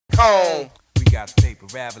tone. We got the paper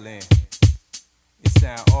raveling. It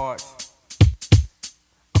sound art.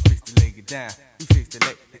 I'm fixed to lay it down. We fixed to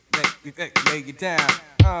lay it down.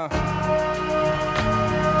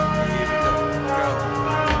 Here we go. Here we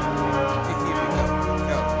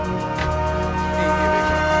go.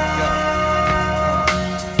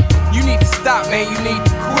 You need to stop, man. You need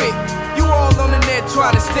to quit. You all on the net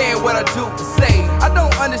trying to stand what I do and say. I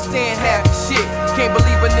don't understand half the shit. Can't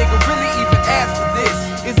believe a nigga really even asked for this.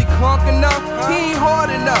 Is he crunk enough? He ain't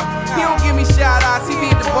hard enough. He don't give me shout outs, he be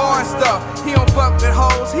at the bar and stuff. He don't fuck with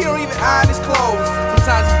hoes, he don't even iron his clothes.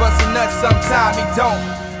 Sometimes he bustin' nuts, sometimes he don't.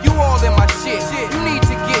 You all in my shit, you need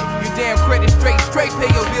to get your damn credit straight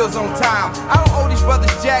pay your bills on time. I don't owe these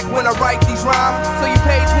brothers jack when I write these rhymes. So you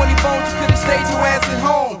paid 20 bones, you could've stayed your ass at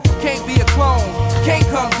home. Can't be a clone, can't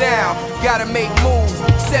come down, gotta make moves.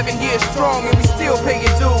 7 years strong and we still paying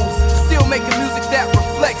dues. Still making music that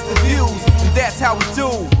reflects the views, and that's how we do.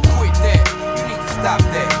 Quit that, you need to stop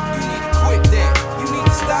that. You need to quit that, you need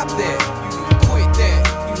to stop that. You need to quit that,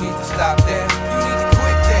 you need to stop that. You need to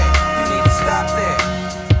quit that, you need to stop that.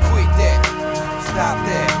 Quit that, stop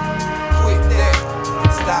that. Quit that,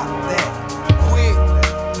 stop that. Quit,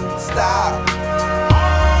 stop.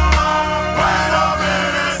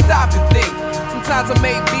 Stop and think. Sometimes I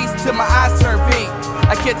make beats till my eyes turn pink.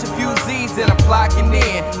 I catch a few Z's and I'm clocking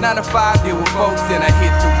in. 9 to 5, deal with folks and I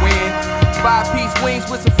hit the win. 5-piece wings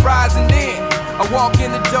with some fries and then I walk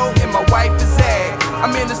in the door and my wife is at.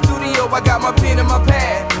 I'm in the studio, I got my pen and my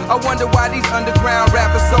pad. I wonder why these underground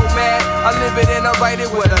rappers so mad. I live it and I write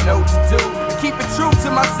it what I know to do. I keep it true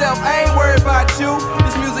to myself, I ain't worried about you.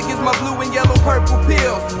 This music is my blue and yellow purple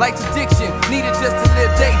pills. Like addiction, needed just to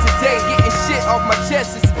live day to day. Getting shit off my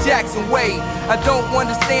chest is the Jackson way. I don't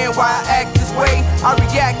understand why I act this way. I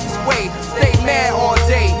react this way, stay mad all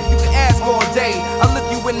day. You can ask all day, I look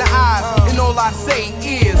you in the eyes and all I say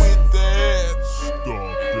is quit that,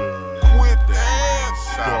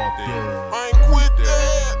 stop that. I ain't quit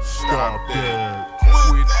that, stop that.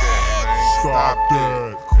 Quit that, stop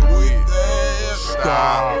that. Quit that,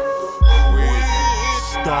 stop. Quit,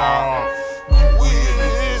 stop.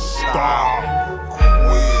 Quit, stop.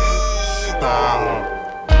 Quit, stop.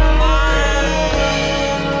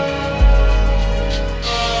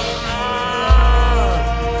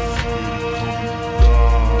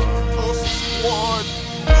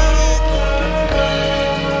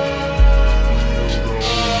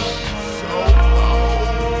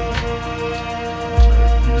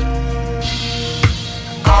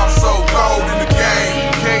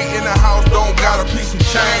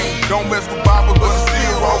 Don't mess with Baba, but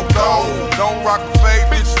still roll gold. Don't rock a fade,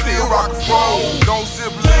 bitch, still rock a roll. Don't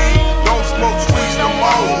sip lean, don't smoke sweets no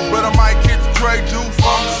more. But I might catch a tray juice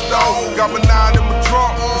from the stove. Got my 9 in my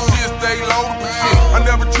trunk, the shit stay loaded with shit. I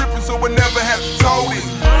never trippin', so I never had to told it.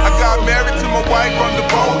 I got married to my wife, I'm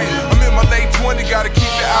devoted. I'm in my late 20s, gotta keep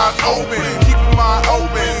your eyes open. Keep your mind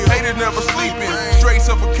open, hater never sleeping. Straight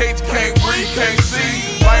suffocate, you can't breathe, can't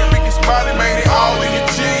see. Like Ricky Smiley, man, they all in your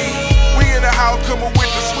jeans. In the house coming with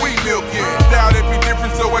the sweet milk, yeah. Doubt it be different,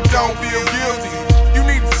 so I don't feel guilty. You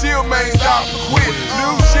need to chill, man, stop and quit.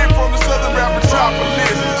 New shit from the southern rap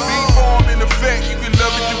metropolis. Beat form in effect, you can love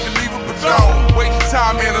it, you can leave it, but don't waste your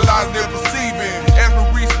time analyzing and perceiving. Ask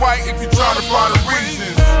me Reese White if you're trying to find a reason.